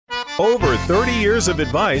Over 30 years of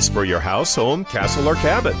advice for your house, home, castle, or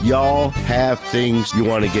cabin. Y'all have things you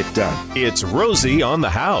want to get done. It's Rosie on the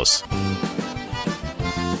House.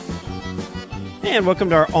 And welcome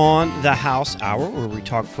to our On the House Hour, where we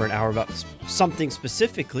talk for an hour about something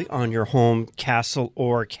specifically on your home, castle,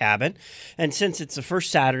 or cabin. And since it's the first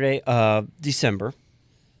Saturday of December,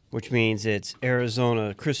 which means it's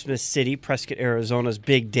Arizona Christmas City, Prescott, Arizona's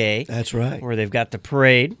big day. That's right. Where they've got the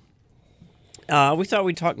parade. We thought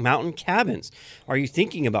we'd talk mountain cabins. Are you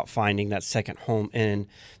thinking about finding that second home in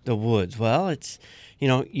the woods? Well, it's,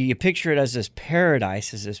 you picture it as this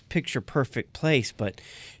paradise, as this picture-perfect place, but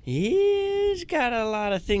it's got a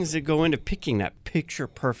lot of things that go into picking that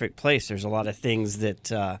picture-perfect place. There's a lot of things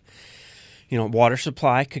that, water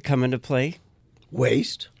supply could come into play.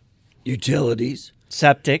 Waste, utilities.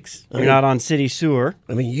 Septics. You're not on city sewer.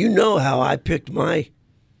 I mean, you know how I picked my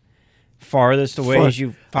farthest away as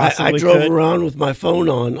you possibly could. I drove around with my phone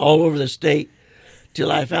on all over the state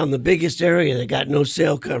till I found the biggest area that got no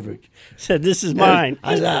cell coverage. Said, this is mine.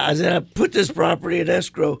 I said, I put this property in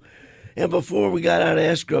escrow. And before we got out of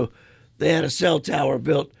escrow, they had a cell tower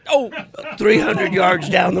built 300 yards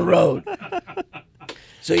down the road.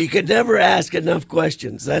 So you could never ask enough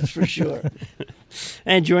questions, that's for sure.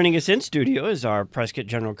 And joining us in studio is our Prescott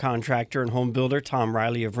general contractor and home builder, Tom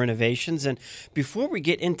Riley of Renovations. And before we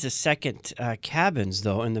get into second cabins,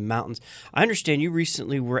 though, in the mountains, I understand you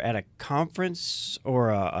recently were at a conference or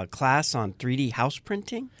a class on 3D house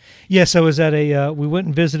printing? Yes, I was at we went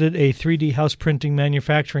and visited a 3D house printing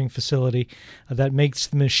manufacturing facility that makes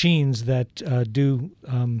the machines that do...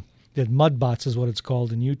 The Mudbots is what it's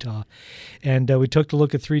called in Utah. And we took a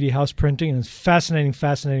look at 3D house printing, and it's a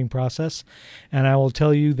fascinating process. And I will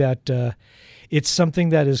tell you that it's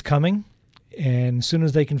something that is coming. And as soon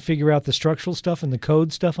as they can figure out the structural stuff and the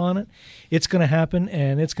code stuff on it, it's going to happen,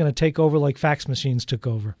 and it's going to take over like fax machines took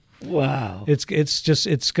over. Wow. It's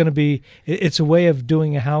going to be, it's a way of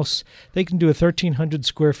doing a house. They can do a 1,300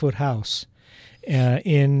 square foot house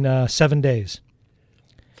in 7 days.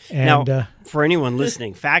 And, now, for anyone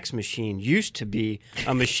listening, fax machine used to be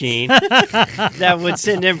a machine that would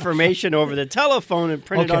send information over the telephone and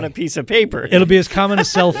print it on a piece of paper. It'll be as common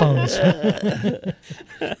as cell phones.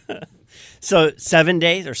 So 7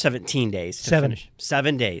 days or 17 days to Seven. finish?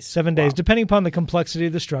 7 days. 7 days, depending upon the complexity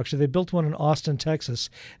of the structure. They built one in Austin, Texas,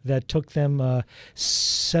 that took them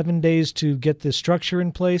 7 days to get the structure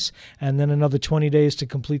in place, and then another 20 days to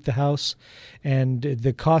complete the house. And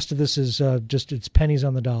the cost of this is it's pennies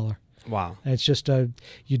on the dollar. Wow. It's just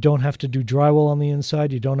you don't have to do drywall on the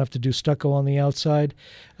inside. You don't have to do stucco on the outside.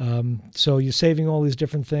 So you're saving all these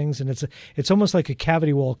different things, and it's almost like a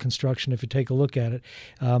cavity wall construction if you take a look at it.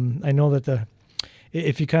 I know that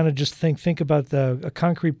if you kind of just think about a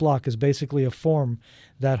concrete block is basically a form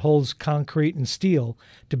that holds concrete and steel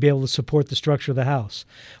to be able to support the structure of the house.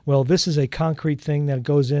 Well, this is a concrete thing that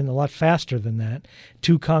goes in a lot faster than that.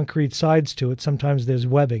 2 concrete sides to it. Sometimes there's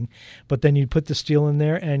webbing, but then you put the steel in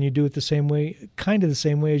there and you do it the same way, kind of the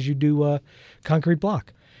same way as you do a concrete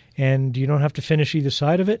block. And you don't have to finish either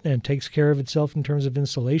side of it, and it takes care of itself in terms of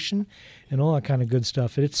insulation and all that kind of good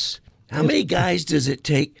stuff. How many guys does it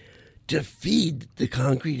take to feed the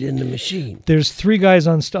concrete in the machine? There's 3 guys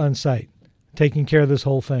on site taking care of this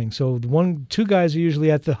whole thing. So 2 guys are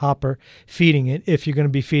usually at the hopper feeding it, if you're going to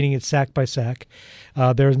be feeding it sack by sack.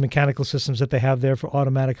 There's mechanical systems that they have there for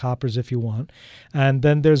automatic hoppers if you want. And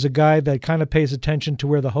then there's a guy that kind of pays attention to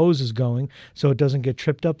where the hose is going so it doesn't get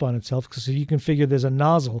tripped up on itself, because you can figure there's a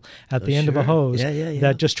nozzle at the end of a hose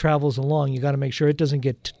that just travels along. You got to make sure it doesn't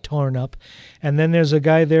get torn up. And then there's a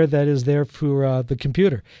guy there that is there for the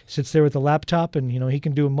computer. Sits there with the laptop, and he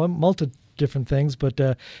can do a different things, but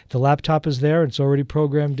the laptop is there. It's already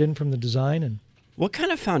programmed in from the design. And what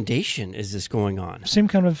kind of foundation is this going on? Same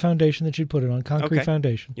kind of foundation that you'd put it on, concrete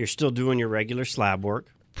foundation. You're still doing your regular slab work?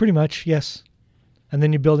 Pretty much, yes. And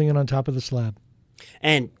then you're building it on top of the slab.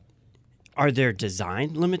 And are there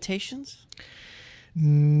design limitations?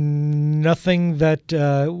 Nothing that,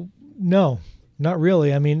 no, not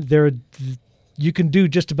really. I mean, you can do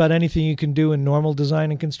just about anything you can do in normal design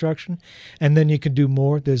and construction, and then you can do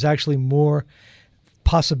more. There's actually more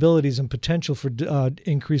possibilities and potential for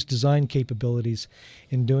increased design capabilities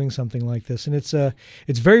in doing something like this. And it's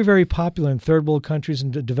very, very popular in third world countries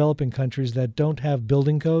and developing countries that don't have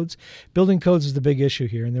building codes. Building codes is the big issue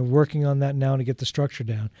here, and they're working on that now to get the structure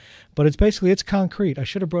down. But it's concrete. I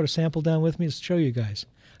should have brought a sample down with me to show you guys.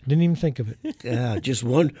 I didn't even think of it. Yeah, just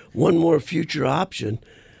one more future option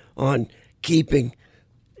on keeping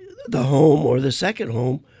the home or the second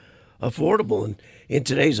home affordable. And in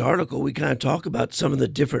today's article, we kind of talk about some of the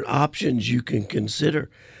different options you can consider.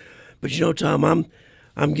 But Tom,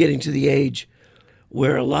 I'm getting to the age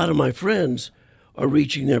where a lot of my friends are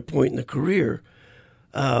reaching their point in the career.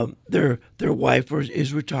 Their wife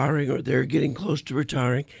is retiring, or they're getting close to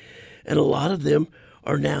retiring, and a lot of them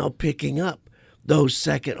are now picking up those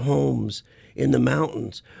second homes in the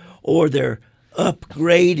mountains, or they're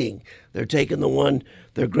upgrading. They're taking the one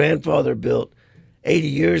their grandfather built 80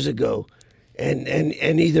 years ago and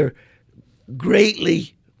either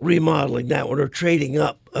greatly remodeling that one or trading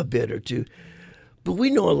up a bit or two. But we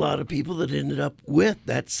know a lot of people that ended up with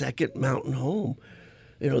that second mountain home.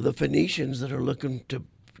 You know, the Phoenicians that are looking to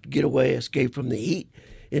get away, escape from the heat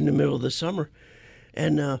in the middle of the summer.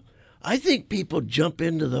 And I think people jump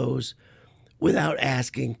into those without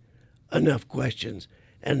asking enough questions.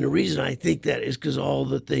 And the reason I think that is because all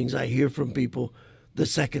the things I hear from people the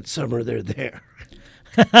second summer they're there.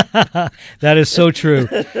 That is so true.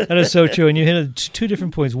 That is so true. And you hit two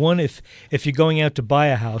different points. One, if you're going out to buy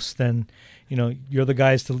a house, then you're the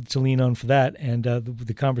guys to lean on for that, and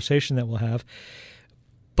the conversation that we'll have.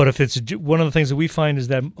 But if it's one of the things that we find is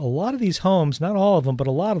that a lot of these homes, not all of them, but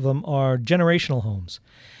a lot of them are generational homes.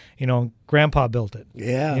 Grandpa built it.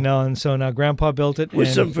 Yeah. And so now Grandpa built it. With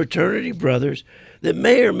some fraternity brothers that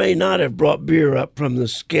may or may not have brought beer up from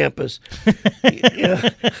the campus.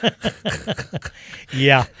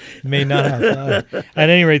 Yeah, may not have. At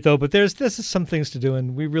any rate, though, but this is some things to do,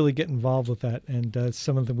 and we really get involved with that. And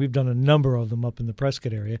some of them, we've done a number of them up in the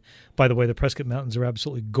Prescott area. By the way, the Prescott Mountains are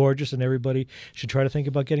absolutely gorgeous, and everybody should try to think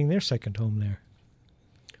about getting their second home there.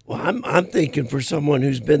 Well, I'm thinking for someone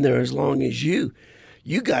who's been there as long as you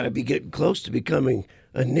got to be getting close to becoming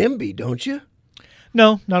a NIMBY, don't you?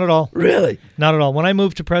 No, not at all. Really? Not at all. When I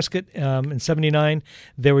moved to Prescott in '79,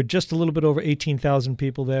 there were just a little bit over 18,000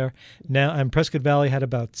 people there. Now, and Prescott Valley had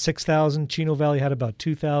about 6,000. Chino Valley had about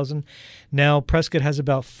 2,000. Now, Prescott has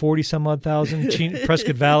about 40-some-odd thousand.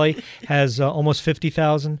 Prescott Valley has almost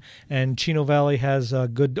 50,000, and Chino Valley has a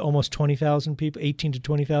good almost 20,000 people, 18 to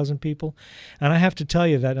 20,000 people. And I have to tell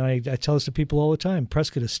you that, and I tell this to people all the time,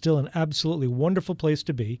 Prescott is still an absolutely wonderful place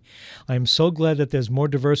to be. I'm so glad that there's more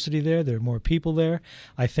diversity there. There are more people there.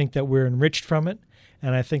 I think that we're enriched from it,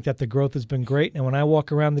 and I think that the growth has been great. And when I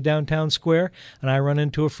walk around the downtown square and I run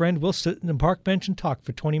into a friend, we'll sit in the park bench and talk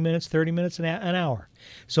for 20 minutes, 30 minutes, an hour.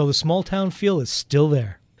 So the small town feel is still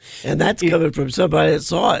there. And that's coming from somebody that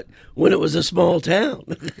saw it when it was a small town.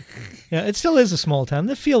 Yeah, it still is a small town.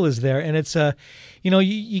 The feel is there, and it's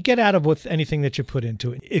you get out of with anything that you put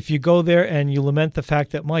into it. If you go there and you lament the fact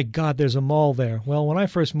that, my God, there's a mall there. Well, when I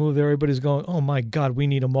first moved there, everybody's going, oh my God, we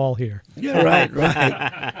need a mall here. Yeah, right.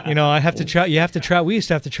 I have to travel. You have to travel. We used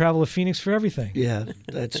to have to travel to Phoenix for everything. Yeah,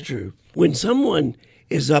 that's true. When someone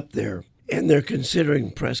is up there and they're considering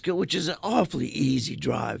Prescott, which is an awfully easy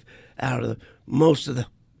drive out of most of the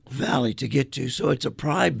valley to get to, so it's a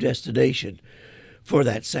prime destination for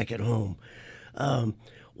that second home.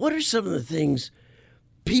 What are some of the things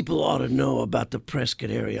people ought to know about the Prescott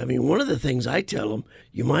area? I mean, one of the things I tell them,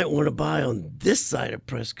 you might want to buy on this side of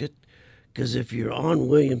Prescott, because if you're on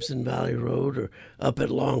Williamson Valley Road or up at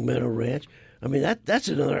Long Meadow Ranch, I mean, that's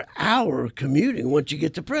another hour of commuting once you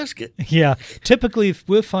get to Prescott. Yeah. Typically,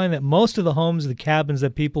 we'll find that most of the homes, the cabins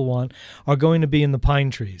that people want, are going to be in the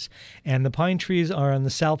pine trees. And the pine trees are on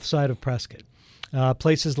the south side of Prescott.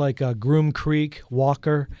 Places like Groom Creek,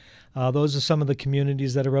 Walker, those are some of the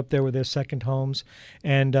communities that are up there with their second homes.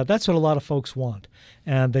 And that's what a lot of folks want.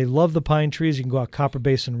 And they love the pine trees. You can go out Copper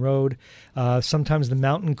Basin Road. Sometimes the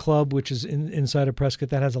Mountain Club, which is inside of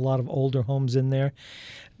Prescott, that has a lot of older homes in there.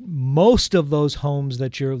 Most of those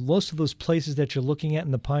most of those places that you're looking at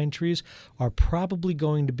in the pine trees are probably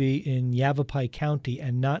going to be in Yavapai County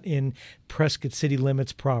and not in Prescott city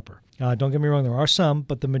limits proper. Don't get me wrong, there are some,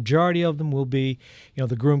 but the majority of them will be,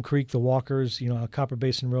 the Groom Creek, the Walkers, Copper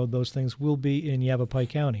Basin Road, those things will be in Yavapai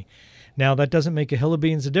County. Now, that doesn't make a hill of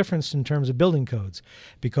beans a difference in terms of building codes,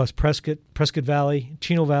 because Prescott Valley,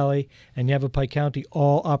 Chino Valley, and Yavapai County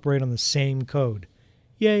all operate on the same code.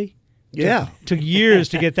 Yay. Yeah. Took years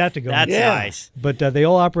to get that to go. That's nice. But they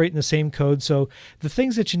all operate in the same code. So the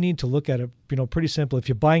things that you need to look at are, pretty simple. If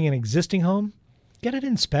you're buying an existing home, get it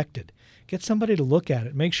inspected. Get somebody to look at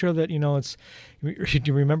it. Make sure that, it's. Do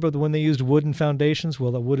you remember when they used wooden foundations?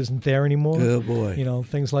 Well, the wood isn't there anymore. Oh, boy.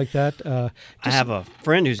 Things like that. I have a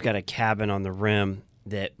friend who's got a cabin on the rim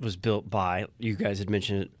that was built by, you guys had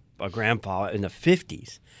mentioned it, a grandpa in the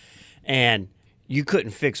 50s. And you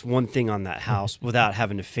couldn't fix one thing on that house without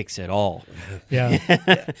having to fix it all. Yeah.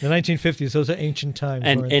 The 1950s, those are ancient times.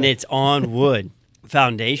 And it's on wood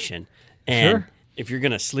foundation. And Sure. if you're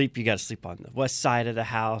going to sleep, you got to sleep on the west side of the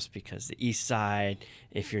house because the east side,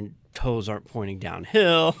 if your toes aren't pointing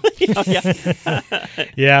downhill.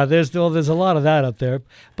 Yeah, there's a lot of that up there.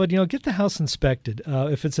 But, get the house inspected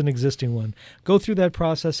if it's an existing one. Go through that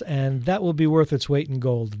process, and that will be worth its weight in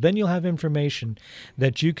gold. Then you'll have information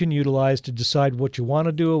that you can utilize to decide what you want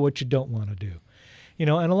to do or what you don't want to do. And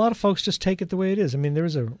a lot of folks just take it the way it is. I mean, there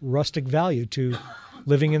is a rustic value to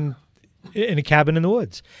living in a cabin in the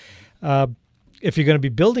woods. If you're going to be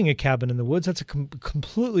building a cabin in the woods, that's a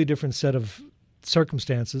completely different set of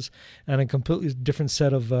circumstances and a completely different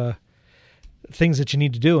set of things that you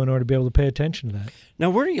need to do in order to be able to pay attention to that. Now,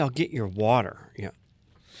 where do y'all get your water? Yeah.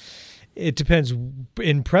 It depends.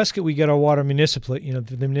 In Prescott, we get our water municipally.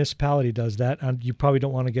 The municipality does that. And you probably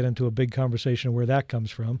don't want to get into a big conversation of where that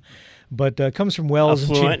comes from, but it comes from wells.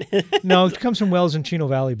 No, it comes from wells in Chino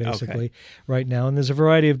Valley, basically, right now. And there's a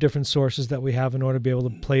variety of different sources that we have in order to be able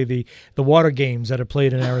to play the water games that are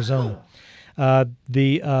played in Arizona.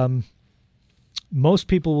 Most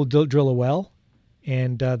people will drill a well,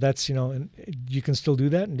 and that's and you can still do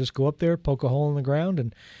that and just go up there, poke a hole in the ground,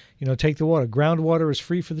 and take the water. Groundwater is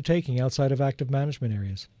free for the taking outside of active management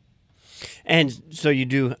areas. And so you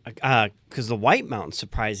do, because the White Mountains,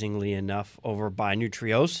 surprisingly enough, over by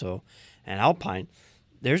Nutrioso and Alpine,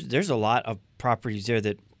 there's a lot of properties there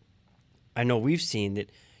that I know we've seen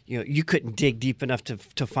that you couldn't dig deep enough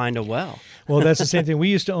to find a well. Well, that's the same thing. We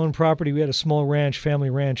used to own property. We had a small ranch,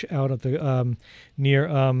 family ranch, out at the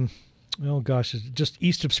near. Just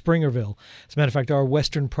east of Springerville. As a matter of fact, our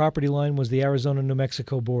western property line was the Arizona-New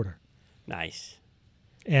Mexico border. Nice.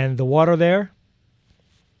 And the water there,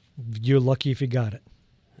 you're lucky if you got it.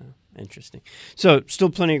 Oh, interesting. So still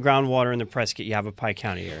plenty of groundwater in the Prescott Yavapai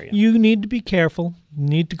County area. You need to be careful. You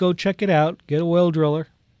need to go check it out. Get a well driller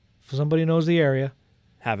if somebody knows the area.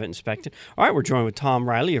 Have it inspected. All right, we're joined with Tom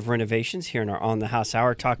Riley of Renovations here in our On the House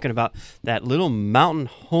Hour, talking about that little mountain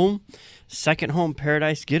home, second home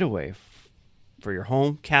paradise getaway for your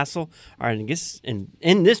home, castle, or I guess in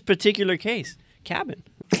this particular case, cabin.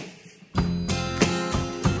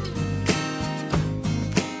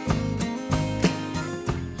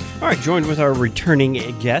 All right, joined with our returning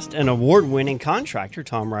guest, an award-winning contractor,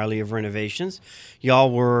 Tom Riley of Renovations.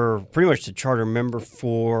 Y'all were pretty much the charter member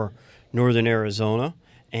for Northern Arizona.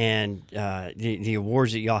 And the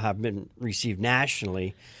awards that y'all have been received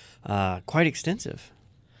nationally, quite extensive.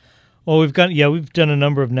 Well, we've done a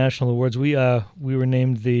number of national awards. We were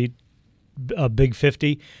named the Big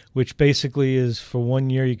 50, which basically is for 1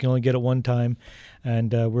 year. You can only get it one time,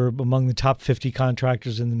 and we're among the top 50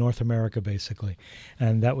 contractors in North America, basically.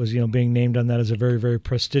 And that was being named on that as a very, very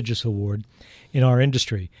prestigious award in our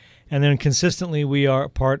industry. And then consistently, we are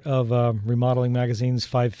part of Remodeling Magazine's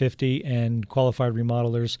 550 and Qualified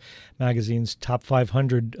Remodelers Magazine's top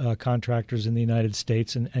 500 contractors in the United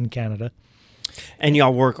States and Canada. And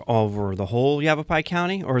y'all work over the whole Yavapai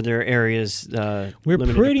County, or are there areas we're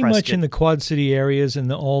pretty much in the Quad City areas and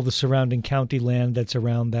all the surrounding county land that's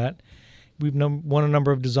around that. We've won a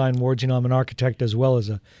number of design awards. I'm an architect as well as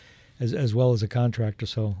a contractor,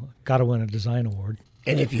 so got to win a design award.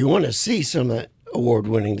 And if you want to see some of that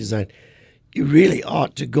award-winning design, you really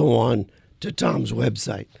ought to go on to Tom's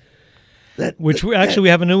website. We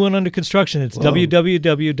have a new one under construction. It's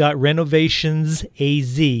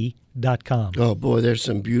www.renovationsaz.com. Oh, boy, there's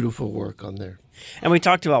some beautiful work on there. And we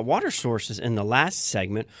talked about water sources in the last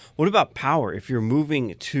segment. What about power? If you're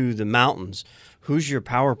moving to the mountains, who's your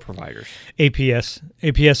power providers? APS.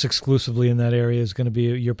 APS exclusively in that area is going to be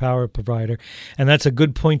your power provider. And that's a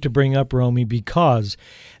good point to bring up, Romy, because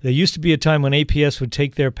there used to be a time when APS would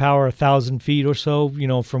take their power 1,000 feet or so,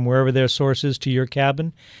 from wherever their source is to your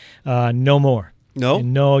cabin. No more. No?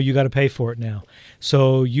 No, you got to pay for it now.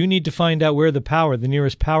 So you need to find out where the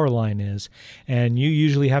nearest power line is, and you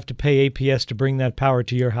usually have to pay APS to bring that power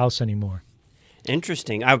to your house anymore.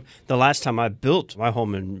 Interesting. The last time I built my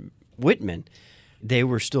home in Whitman, they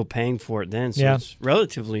were still paying for it then, so it's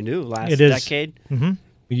relatively new, last decade. Mm-hmm.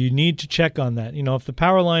 You need to check on that. If the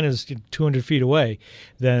power line is 200 feet away,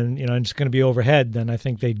 then it's going to be overhead, then I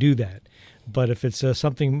think they do that. But if it's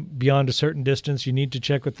something beyond a certain distance, you need to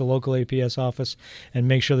check with the local APS office and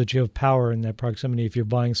make sure that you have power in that proximity if you're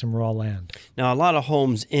buying some raw land. Now, a lot of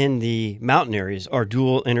homes in the mountain areas are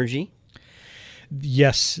dual energy.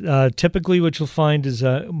 Yes. Typically what you'll find is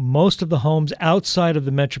most of the homes outside of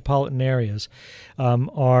the metropolitan areas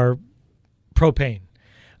are propane.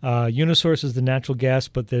 Unisource is the natural gas,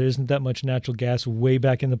 but there isn't that much natural gas way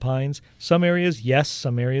back in the pines. Some areas, yes.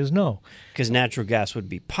 Some areas, no. Because natural gas would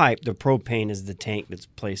be piped. The propane is the tank that's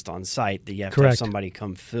placed on site that you have to Correct. have somebody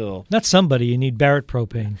come fill. Not somebody. You need Barrett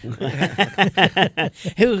Propane.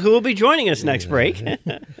 Who will be joining us next break?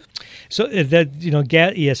 So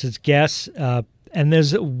gas. Yes, it's gas. And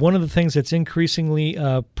there's one of the things that's increasingly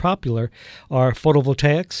popular are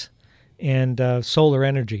photovoltaics and solar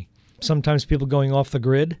energy. Sometimes people going off the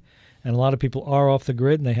grid, and a lot of people are off the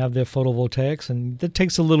grid and they have their photovoltaics, and that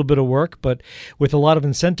takes a little bit of work, but with a lot of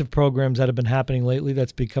incentive programs that have been happening lately,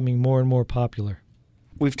 that's becoming more and more popular.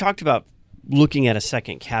 We've talked about looking at a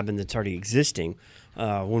second cabin that's already existing.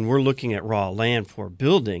 When we're looking at raw land for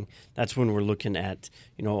building, that's when we're looking at,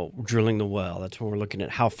 drilling the well. That's when we're looking at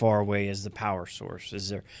how far away is the power source. Is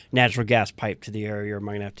there natural gas pipe to the area, or am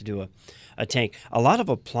I going to have to do a tank? A lot of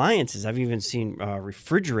appliances, I've even seen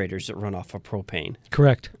refrigerators that run off of propane.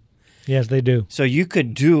 Correct. Yes, they do. So you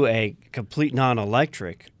could do a complete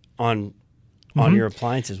non-electric on your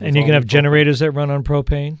appliances. And you can have generators that run on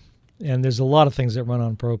propane. And there's a lot of things that run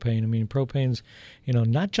on propane. I mean, propane's,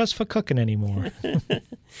 not just for cooking anymore.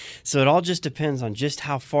 So it all just depends on just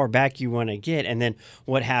how far back you want to get. And then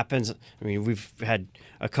what happens, we've had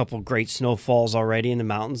a couple great snowfalls already in the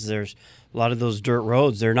mountains. There's a lot of those dirt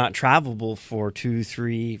roads. They're not travelable for 2,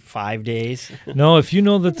 3, 5 days. No, if you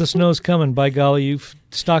know that the snow's coming, by golly, you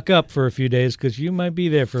stock up for a few days because you might be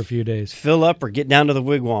there for a few days. Fill up or get down to the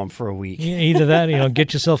wigwam for a week. Either that,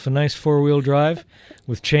 get yourself a nice four-wheel drive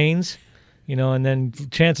with chains, and then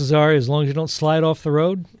chances are, as long as you don't slide off the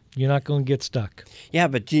road, you're not going to get stuck. Yeah,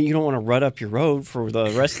 but you don't want to rut up your road for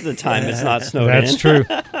the rest of the time it's not snowed That's in. true.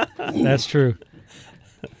 That's true.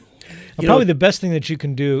 Probably the best thing that you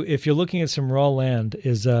can do if you're looking at some raw land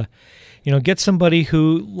is, get somebody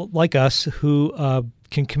who, like us, who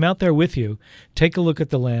can come out there with you, take a look at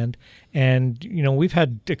the land, and we've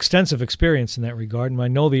had extensive experience in that regard, and I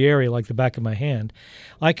know the area like the back of my hand.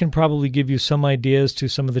 I can probably give you some ideas to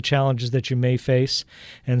some of the challenges that you may face,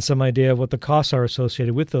 and some idea of what the costs are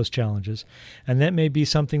associated with those challenges, and that may be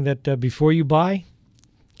something that before you buy,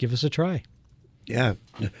 give us a try. Yeah,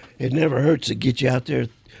 it never hurts to get you out there,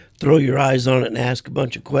 throw your eyes on it, and ask a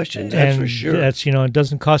bunch of questions. That's for sure. That's it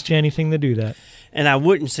doesn't cost you anything to do that. And I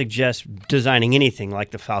wouldn't suggest designing anything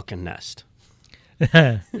like the Falcon Nest.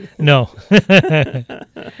 No.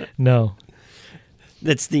 No.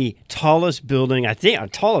 That's the tallest building, I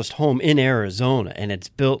think, tallest home in Arizona, and it's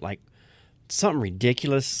built like something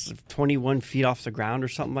ridiculous, 21 feet off the ground or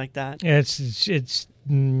something like that. It's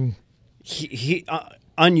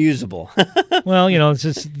unusable. Well, it's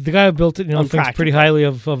just the guy who built it, thinks pretty highly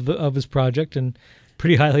of his project and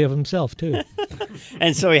pretty highly of himself too.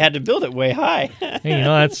 And so he had to build it way high. Hey,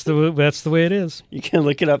 that's the way it is. You can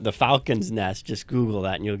look it up, the Falcon's Nest. Just Google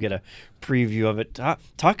that, and you'll get a preview of it.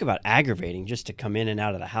 Talk about aggravating just to come in and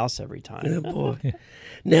out of the house every time. Yeah, boy.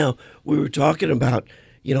 Now, we were talking about,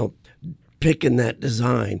 picking that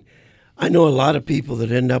design. I know a lot of people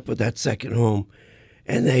that end up with that second home,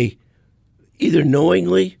 and they either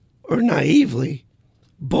knowingly or naively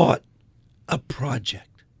bought a project.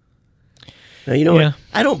 Now, what?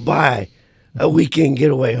 I don't buy a weekend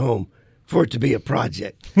getaway home for it to be a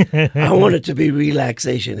project. I want it to be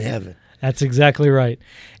relaxation heaven. That's exactly right.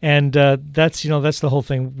 And that's the whole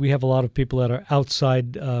thing. We have a lot of people that are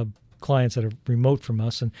outside clients that are remote from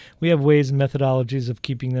us, and we have ways and methodologies of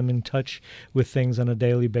keeping them in touch with things on a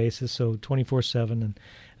daily basis, so 24/7 and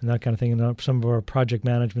that kind of thing, and some of our project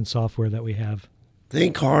management software that we have.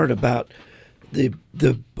 Think hard about the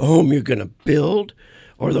home you're going to build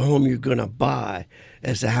or the home you're going to buy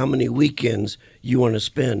as to how many weekends you want to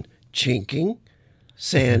spend chinking,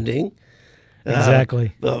 sanding,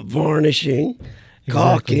 Exactly. Varnishing,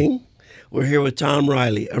 caulking. We're here with Tom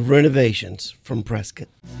Riley of Renovations from Prescott.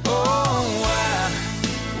 Oh,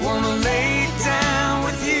 I wanna lay down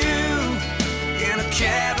with you in a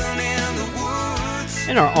cabin in the woods.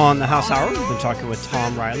 In our On the House Hour, we've been talking with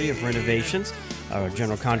Tom Riley of Renovations, a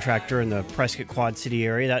general contractor in the Prescott Quad City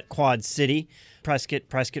area. That Quad City, Prescott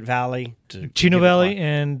Valley, Chino Valley,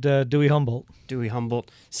 and Dewey Humboldt. Dewey Humboldt.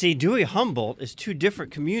 See, Dewey Humboldt is two different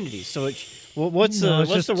communities. So what's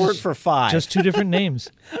the word for five? Just two different names.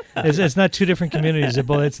 It's not two different communities.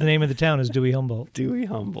 It's the name of the town is Dewey Humboldt. Dewey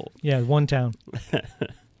Humboldt. Yeah, one town,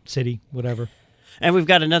 city, whatever. And we've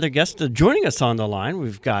got another guest joining us on the line.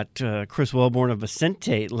 We've got Chris Wellborn of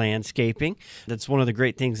Vicente Landscaping. That's one of the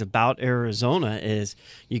great things about Arizona is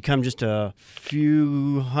you come just a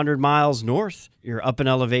few hundred miles north, you're up in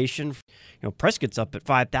elevation. Prescott's up at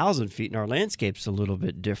 5,000 feet, and our landscape's a little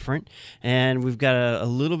bit different. And we've got a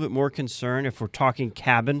little bit more concern if we're talking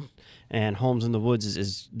cabin and homes in the woods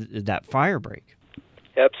is that fire break.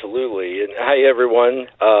 Absolutely. And hi, everyone.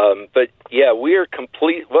 But yeah, we are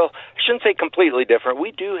well, I shouldn't say completely different.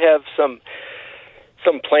 We do have some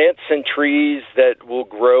plants and trees that will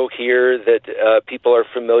grow here that people are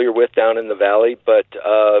familiar with down in the valley. But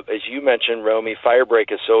as you mentioned, Romy, fire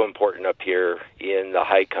break is so important up here in the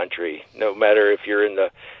high country. No matter if you're in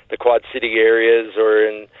the Quad City areas or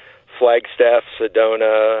in Flagstaff,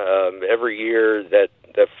 Sedona, every year that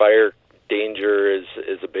fire danger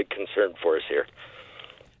is a big concern for us here.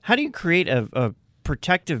 How do you create a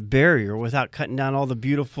protective barrier without cutting down all the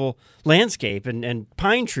beautiful landscape and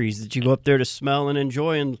pine trees that you go up there to smell and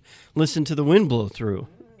enjoy and listen to the wind blow through?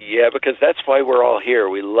 Yeah, because that's why we're all here.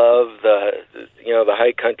 We love the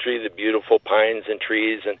high country, the beautiful pines and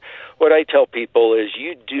trees. And what I tell people is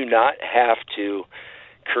you do not have to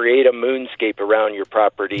create a moonscape around your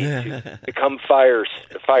property to become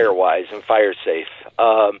fire-wise and fire-safe.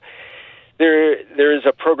 There is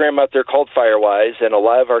a program out there called FireWise, and a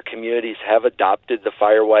lot of our communities have adopted the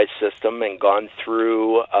FireWise system and gone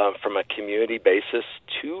through from a community basis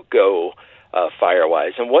to go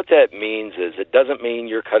FireWise. And what that means is it doesn't mean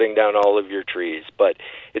you're cutting down all of your trees, but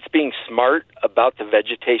it's being smart about the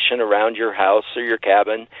vegetation around your house or your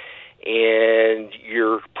cabin, and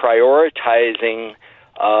you're prioritizing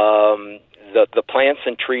the plants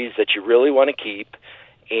and trees that you really want to keep,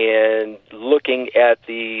 and looking at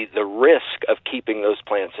the risk of keeping those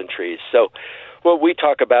plants and trees. So what we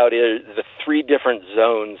talk about is the 3 different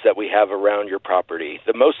zones that we have around your property.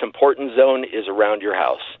 The most important zone is around your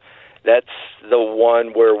house. That's the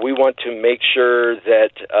one where we want to make sure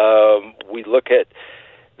that we look at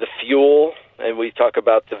the fuel, and we talk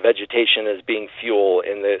about the vegetation as being fuel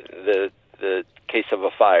in the case of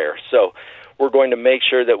a fire. So we're going to make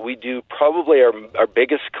sure that we do probably our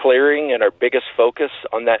biggest clearing and our biggest focus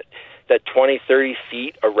on that 20, 30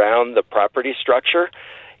 feet around the property structure.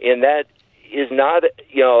 And that is not,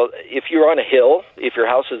 if you're on a hill, if your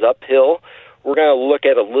house is uphill, we're going to look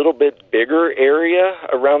at a little bit bigger area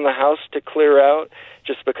around the house to clear out,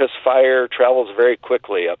 just because fire travels very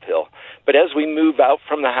quickly uphill. But as we move out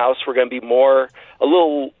from the house, we're going to be more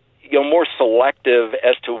selective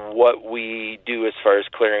as to what we do as far as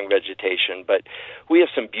clearing vegetation. But we have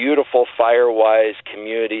some beautiful fire-wise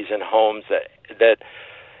communities and homes that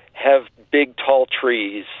have big, tall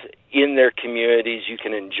trees in their communities. You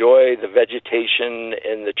can enjoy the vegetation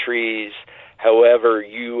and the trees. However,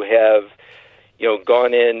 you have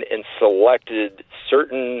gone in and selected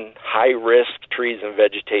certain high-risk trees and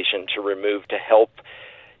vegetation to remove to help.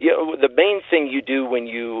 The main thing you do when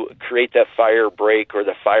you create that fire break or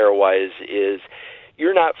the FireWise is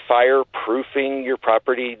you're not fireproofing your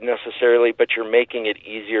property necessarily, but you're making it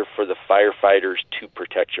easier for the firefighters to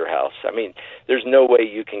protect your house. I mean, there's no way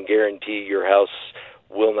you can guarantee your house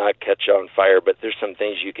will not catch on fire, but there's some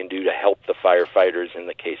things you can do to help the firefighters in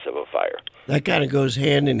the case of a fire. That kind of goes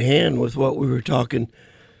hand in hand with what we were talking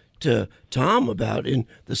to Tom about in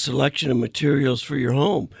the selection of materials for your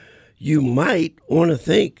home. You might want to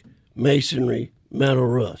think masonry, metal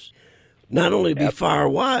roofs. Not only be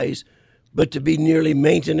fire-wise, but to be nearly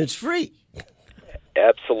maintenance-free.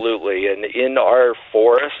 Absolutely. And in our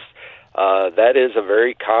forests, that is a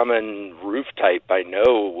very common roof type. I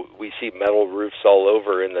know we see metal roofs all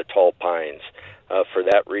over in the tall pines for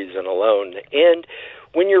that reason alone. And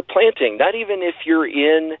when you're planting, not even if you're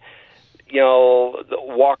in, the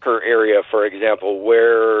Walker area, for example,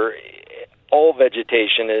 where all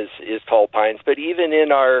vegetation is tall pines, but even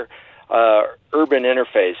in our urban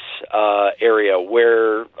interface area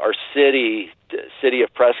where our city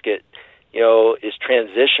of Prescott, is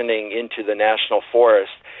transitioning into the national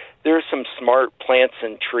forest, there's some smart plants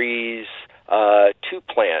and trees to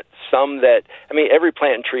plant. Some that, every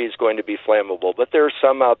plant and tree is going to be flammable, but there are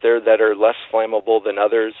some out there that are less flammable than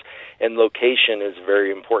others, and location is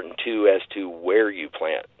very important too as to where you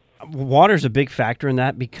plant. Water's a big factor in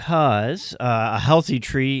that because a healthy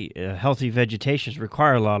tree, healthy vegetations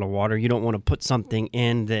require a lot of water. You don't want to put something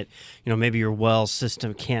in that, maybe your well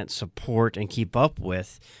system can't support and keep up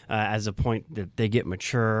with as a point that they get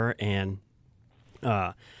mature and,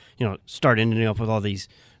 start ending up with all these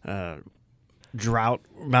drought,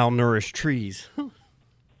 malnourished trees.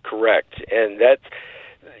 Correct. And that's,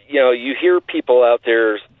 you hear people out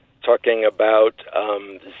there talking about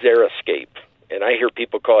Xeriscape. and I hear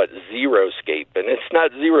people call it xeriscape, and it's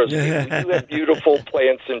not xeriscape. We do have beautiful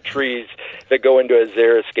plants and trees that go into a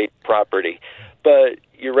xeriscape property. But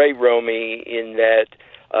you're right, Romy, in that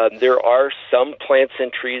there are some plants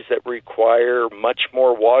and trees that require much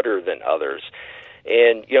more water than others.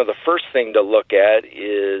 And, the first thing to look at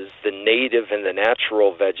is the native and the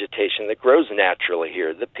natural vegetation that grows naturally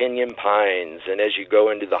here, the pinyon pines, and as you go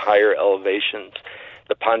into the higher elevations,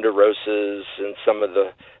 the ponderosas and some of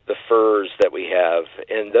the firs that we have.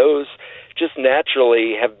 And those just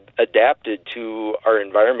naturally have adapted to our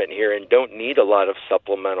environment here and don't need a lot of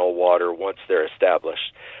supplemental water once they're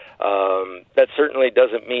established. That certainly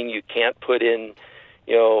doesn't mean you can't put in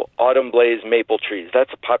autumn blaze maple trees.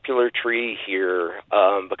 That's a popular tree here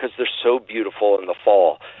because they're so beautiful in the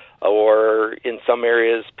fall. Or in some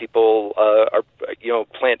areas, people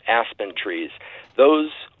plant aspen trees. Those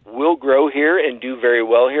will grow here and do very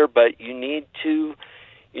well here, but you need to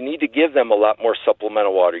give them a lot more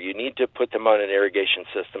supplemental water. You need to put them on an irrigation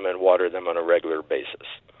system and water them on a regular basis.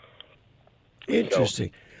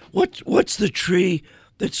 Interesting. What's the tree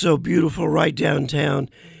that's so beautiful right downtown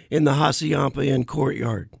in the Hassayampa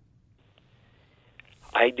courtyard?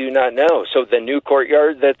 I do not know. So the new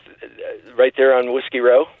courtyard that's right there on Whiskey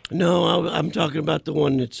Row? No, I'm talking about the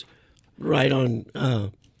one that's right on...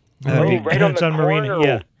 right on it's the on Marina, corner.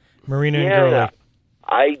 yeah. Marina and Gurley.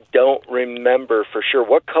 I don't remember for sure.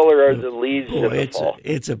 What color are the leaves in the fall?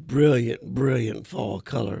 It's a brilliant fall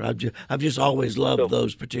color. I've just always loved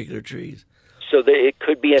those particular trees. So it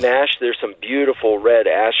could be an ash. There's some beautiful red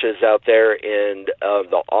ashes out there, and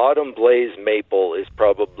the autumn blaze maple is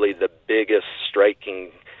probably the biggest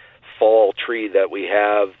striking fall tree that we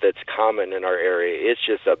have that's common in our area. It's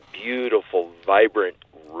just a beautiful, vibrant,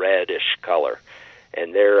 reddish color,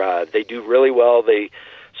 and they do really well. They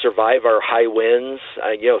survive our high winds.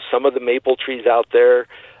 Some of the maple trees out there,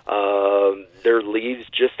 their leaves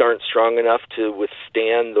just aren't strong enough to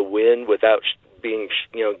withstand the wind without being,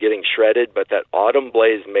 getting shredded. But that autumn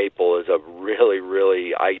blaze maple is a really,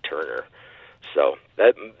 really eye turner. So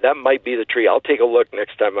that might be the tree. I'll take a look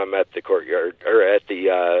next time I'm at the courtyard or at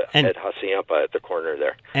at Hassayampa at the corner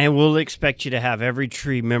there. And we'll expect you to have every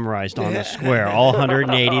tree memorized on the square, all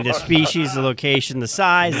 180, the species, the location, the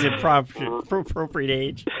size, the appropriate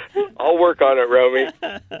age. I'll work on it, Romy.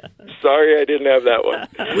 Sorry I didn't have that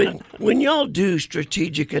one. When y'all do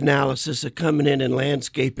strategic analysis of coming in and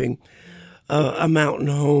landscaping a mountain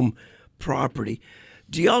home property,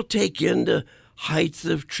 do y'all take into heights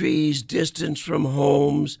of trees, distance from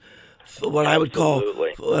homes, what I would call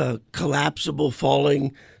collapsible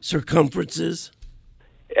falling circumferences?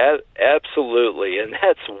 Absolutely, and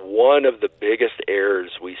that's one of the biggest errors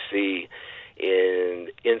we see in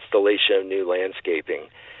installation of new landscaping,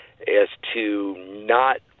 as to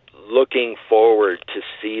not looking forward to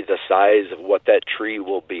see the size of what that tree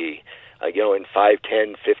will be, in 5,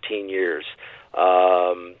 10, 15 years.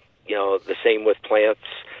 The same with plants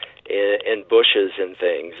and bushes and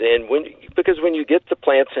things. And because when you get the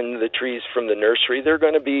plants and the trees from the nursery, they're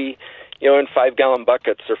going to be, in 5-gallon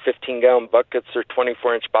buckets or 15-gallon buckets or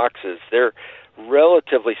 24-inch boxes. They're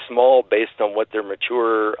relatively small based on what their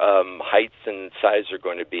mature heights and size are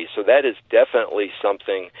going to be. So that is definitely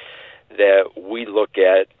something that we look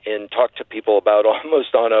at and talk to people about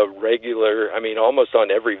almost on a regular, almost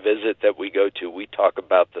on every visit that we go to. We talk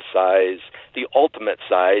about the size, the ultimate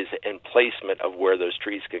size and placement of where those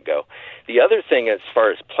trees could go. The other thing as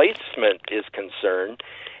far as placement is concerned,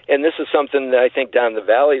 and this is something that I think down the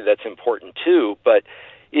valley that's important too, but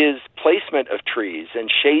is placement of trees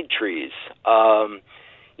and shade trees.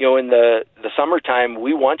 In the summertime,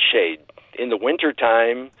 we want shade. In the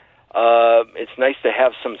wintertime, it's nice to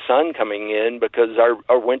have some sun coming in, because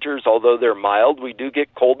our winters, although they're mild, we do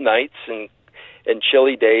get cold nights and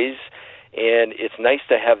chilly days, and it's nice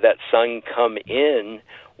to have that sun come in,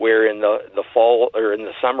 where in the fall or in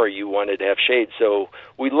the summer you wanted to have shade. So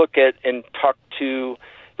we look at and talk to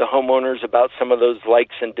the homeowners about some of those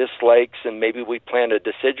likes and dislikes, and maybe we plant a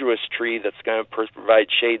deciduous tree that's going to provide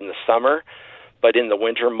shade in the summer, but in the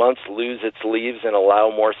winter months lose its leaves and allow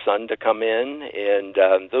more sun to come in.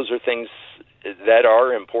 And those are things that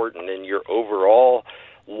are important in your overall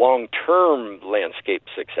long-term landscape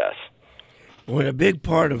success. Well, a big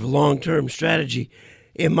part of long-term strategy,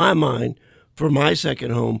 in my mind, for my second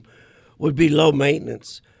home would be low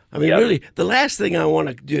maintenance. Really, the last thing I want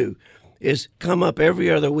to do is come up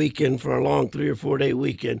every other weekend for a long 3 or 4 day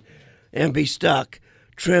weekend and be stuck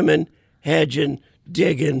trimming, hedging,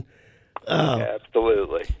 digging,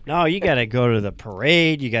 Absolutely. No, you got to go to the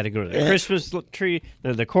parade. You got to go to the Christmas tree,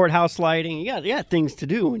 the courthouse lighting. You got things to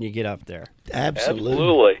do when you get up there.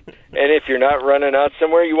 Absolutely. And if you're not running out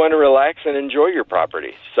somewhere, you want to relax and enjoy your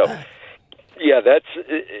property. So, yeah, that's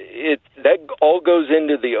it. That all goes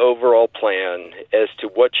into the overall plan as to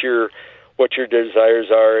what your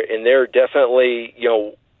desires are. And there are definitely,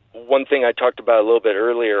 one thing I talked about a little bit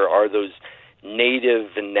earlier are those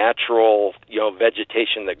native and natural,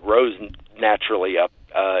 vegetation that grows naturally up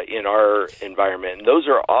in our environment. And those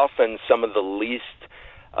are often some of the least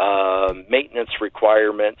maintenance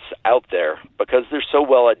requirements out there because they're so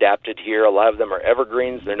well adapted here. A lot of them are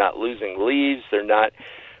evergreens. They're not losing leaves. They're not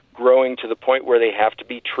growing to the point where they have to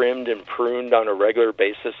be trimmed and pruned on a regular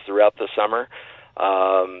basis throughout the summer.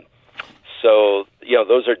 So,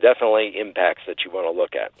 those are definitely impacts that you want to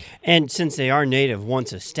look at. And since they are native,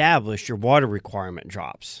 once established, your water requirement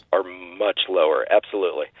drops. Are much lower,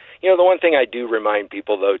 absolutely. The one thing I do remind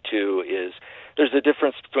people, though, too, is there's a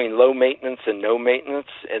difference between low maintenance and no maintenance,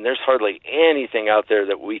 and there's hardly anything out there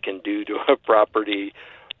that we can do to a property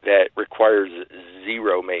that requires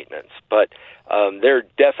zero maintenance. But there are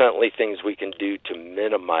definitely things we can do to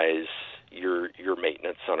minimize your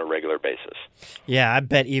maintenance on a regular basis. Yeah, I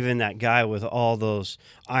bet even that guy with all those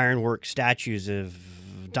ironwork statues of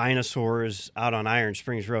dinosaurs out on Iron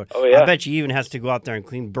Springs Road, I bet you even has to go out there and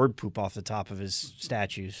clean bird poop off the top of his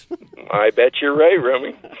statues. I bet you're right,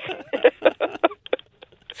 Romy.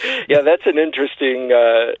 Yeah, that's an interesting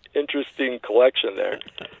collection there.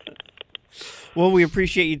 Well, we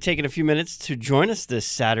appreciate you taking a few minutes to join us this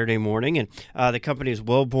Saturday morning. And the company is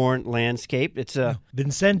Wellborn Landscape. It's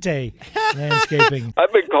Vicente Landscaping.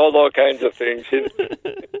 I've been called all kinds of things.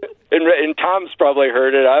 And Tom's probably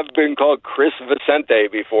heard it. I've been called Chris Vicente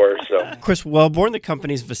before. So Chris Wellborn, the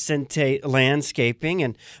company's Vicente Landscaping.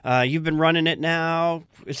 And you've been running it now,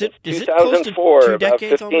 is it 2004, close to 2 about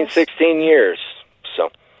decades 15, almost? 16 years. So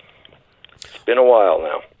it's been a while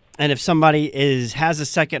now. And if somebody has a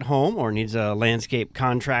second home or needs a landscape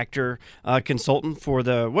contractor consultant for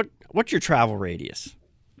what's your travel radius?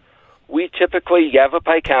 We typically,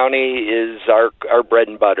 Yavapai County is our bread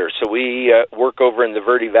and butter. So we work over in the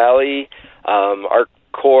Verde Valley. Our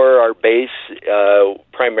base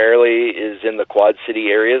primarily is in the Quad City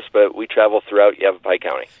areas, but we travel throughout Yavapai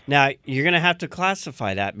County. Now, you're going to have to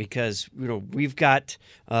classify that because we've got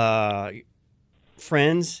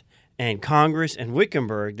friends and Congress and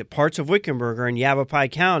Wickenburg, that parts of Wickenburg are in Yavapai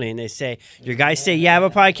County, and they say, your guys say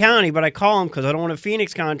Yavapai County, but I call them because I don't want a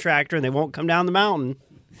Phoenix contractor, and they won't come down the mountain.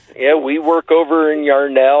 Yeah, we work over in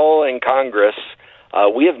Yarnell and Congress.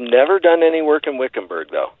 We have never done any work in Wickenburg,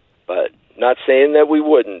 though, but not saying that we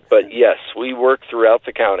wouldn't, but yes, we work throughout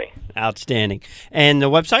the county. Outstanding. And the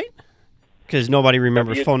website? Because nobody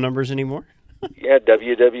remembers phone numbers anymore. Yeah,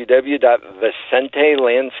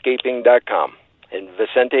 www.vicentelandscaping.com. And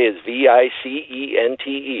Vicente is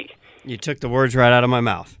Vicente. You took the words right out of my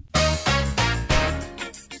mouth.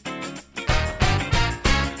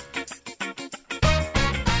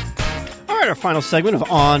 All right, our final segment of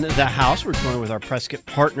On the House. We're joined with our Prescott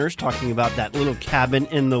partners talking about that little cabin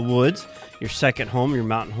in the woods, your second home, your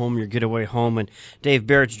mountain home, your getaway home. And Dave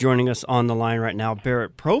Barrett's joining us on the line right now,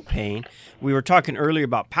 Barrett Propane. We were talking earlier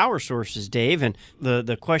about power sources, Dave, and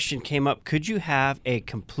the question came up, could you have a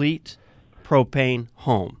complete propane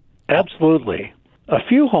home? Absolutely. A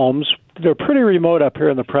few homes, they're pretty remote up here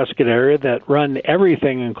in the Prescott area, that run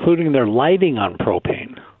everything, including their lighting, on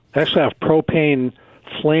propane. They actually have propane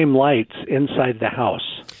flame lights inside the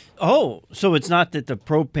house. Oh, so it's not that the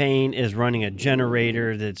propane is running a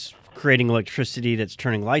generator that's creating electricity that's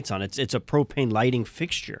turning lights on. It's a propane lighting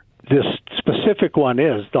fixture. This specific one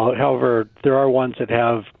is. However, there are ones that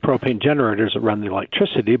have propane generators that run the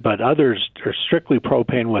electricity, but others are strictly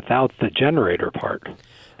propane without the generator part.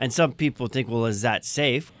 And some people think, well, is that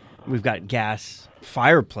safe? We've got gas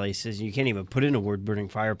fireplaces. You can't even put in a wood-burning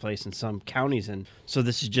fireplace in some counties, and so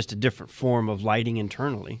this is just a different form of lighting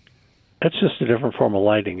internally. It's just a different form of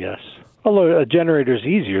lighting, yes. Although a generator is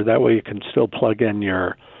easier. That way you can still plug in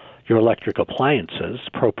your electric appliances.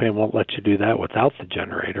 Propane won't let you do that without the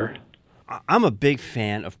generator. I'm a big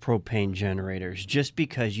fan of propane generators just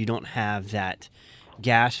because you don't have that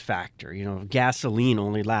gas factor. Gasoline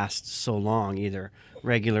only lasts so long, either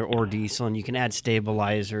regular or diesel, and you can add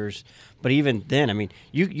stabilizers. But even then,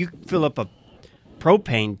 you fill up a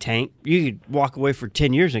propane tank, you could walk away for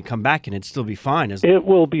 10 years and come back and it'd still be fine. It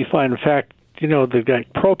will be fine. In fact,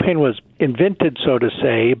 propane was invented, so to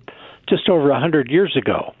say, just over 100 years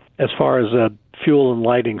ago as far as a fuel and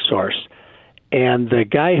lighting source. And the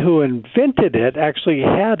guy who invented it actually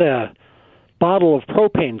had a bottle of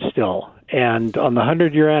propane still, And on the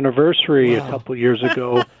 100-year anniversary a couple years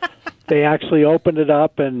ago, they actually opened it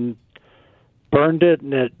up and burned it,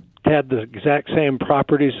 and it had the exact same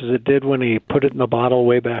properties as it did when he put it in the bottle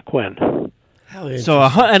way back when. So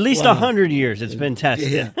at least 100 years it's been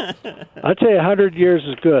tested. Yeah. I'd say 100 years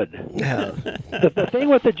is good. Yeah. The thing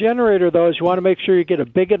with the generator, though, is you want to make sure you get a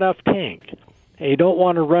big enough tank. And you don't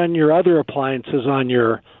want to run your other appliances on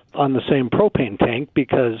the same propane tank,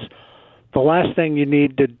 because the last thing you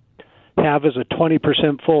need to have is a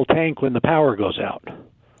 20% full tank when the power goes out.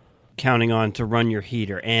 Counting on to run your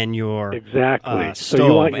heater and your Exactly. stove So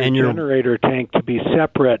you want your and generator tank to be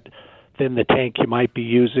separate than the tank you might be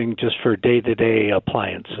using just for day-to-day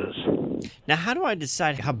appliances. Now, how do I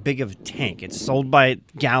decide how big of a tank? It's sold by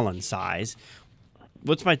gallon size.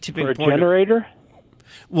 What's my tipping For a point? generator?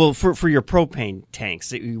 Well, for your propane tanks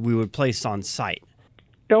that we would place on site.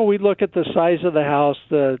 No, we look at the size of the house,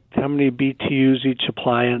 how many BTUs each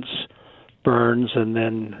appliance burns, and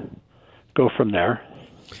then go from there.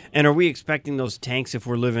 And are we expecting those tanks, if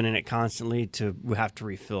we're living in it constantly, to have to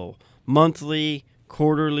refill monthly,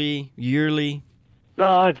 quarterly, yearly?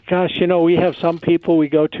 Gosh, we have some people we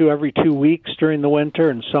go to every 2 weeks during the winter,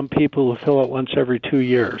 and some people who fill it once every 2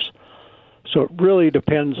 years. So it really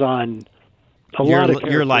depends on a lot of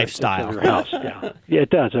your characteristics lifestyle. of your house. Yeah, it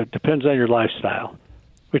does. It depends on your lifestyle.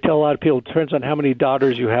 We tell a lot of people it depends on how many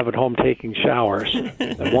daughters you have at home taking showers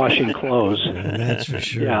and washing clothes. That's for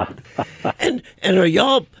sure. Yeah. And are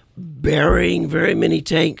y'all burying very many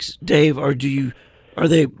tanks, Dave, or are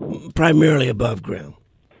they primarily above ground?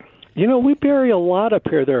 We bury a lot up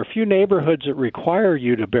here. There are a few neighborhoods that require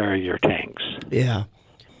you to bury your tanks. Yeah.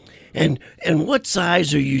 And what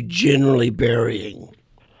size are you generally burying?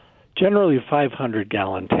 Generally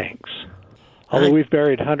 500-gallon tanks. Although we've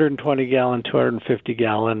buried 120-gallon,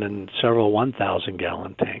 250-gallon, and several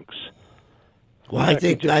 1,000-gallon tanks. Well, I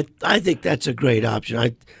think that's a great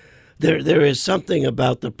option. There is something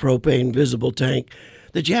about the propane visible tank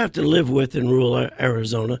that you have to live with in rural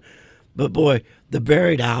Arizona. But boy, the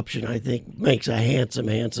buried option, I think, makes a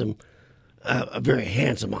very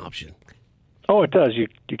handsome option. Oh, it does. You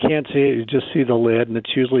can't see it. You just see the lid, and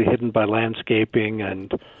it's usually hidden by landscaping, and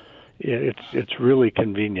it's really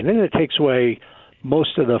convenient. And it takes away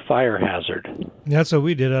most of the fire hazard. That's what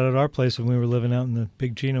we did out at our place when we were living out in the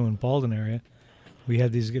Big Chino and Baldwin area. We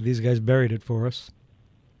had these guys buried it for us.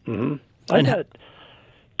 Mm-hmm. I got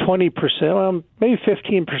 20%, maybe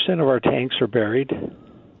 15% of our tanks are buried.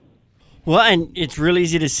 Well, and it's real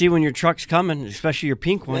easy to see when your truck's coming, especially your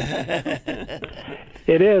pink one.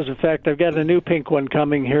 It is. In fact, I've got a new pink one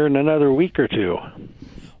coming here in another week or two.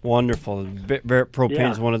 Wonderful. Barrett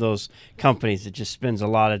Propane is one of those companies that just spends a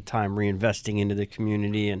lot of time reinvesting into the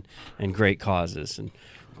community and great causes. And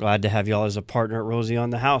glad to have y'all as a partner at Rosie on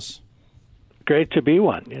the House. Great to be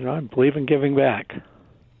one. I believe in giving back.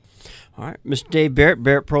 All right, Mr. Dave Barrett,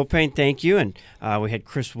 Barrett Propane, thank you. And we had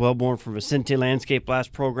Chris Wellborn from Vicente Landscape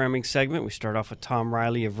last programming segment. We start off with Tom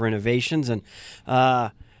Riley of Renovations. And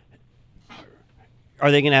are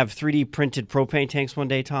they going to have 3D printed propane tanks one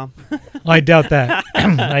day, Tom? I doubt that.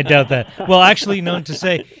 I doubt that. Well, actually, known to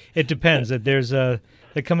say it depends. That they're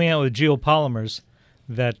coming out with geopolymers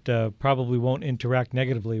that probably won't interact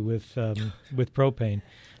negatively with propane.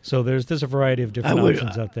 So there's a variety of different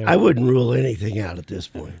options out there. I wouldn't rule anything out at this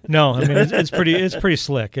point. No, I mean it's pretty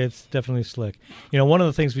slick. It's definitely slick. One of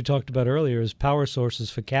the things we talked about earlier is power sources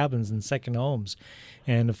for cabins and second homes.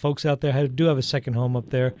 And the folks out there do have a second home up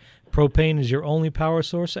there. Propane is your only power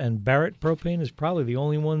source, and Barrett Propane is probably the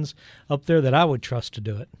only ones up there that I would trust to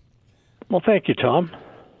do it. Well, thank you, Tom.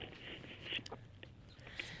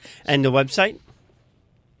 And the website?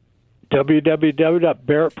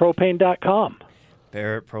 www.barrettpropane.com.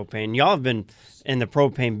 Barrett Propane. Y'all have been in the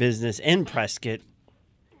propane business in Prescott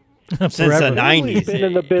since the Forever. 90s. We've been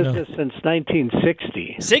in the business since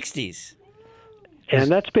 1960. 60s. And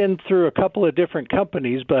that's been through a couple of different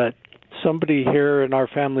companies, but somebody here in our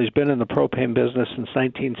family's been in the propane business since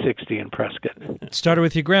 1960 in Prescott. It started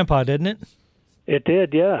with your grandpa, didn't it? It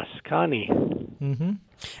did, yes, Connie. Mm-hmm.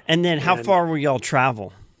 And then how far will y'all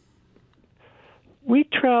travel? We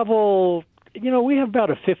travel, we have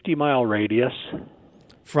about a 50-mile radius.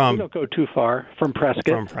 We don't go too far from Prescott.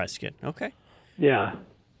 From Prescott, okay. Yeah.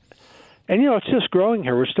 And, it's just growing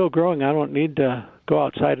here. We're still growing. I don't need to go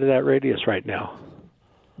outside of that radius right now.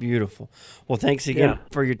 Beautiful. Well, thanks again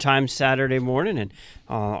for your time Saturday morning and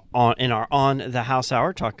in our On the House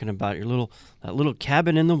Hour talking about your little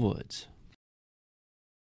cabin in the woods.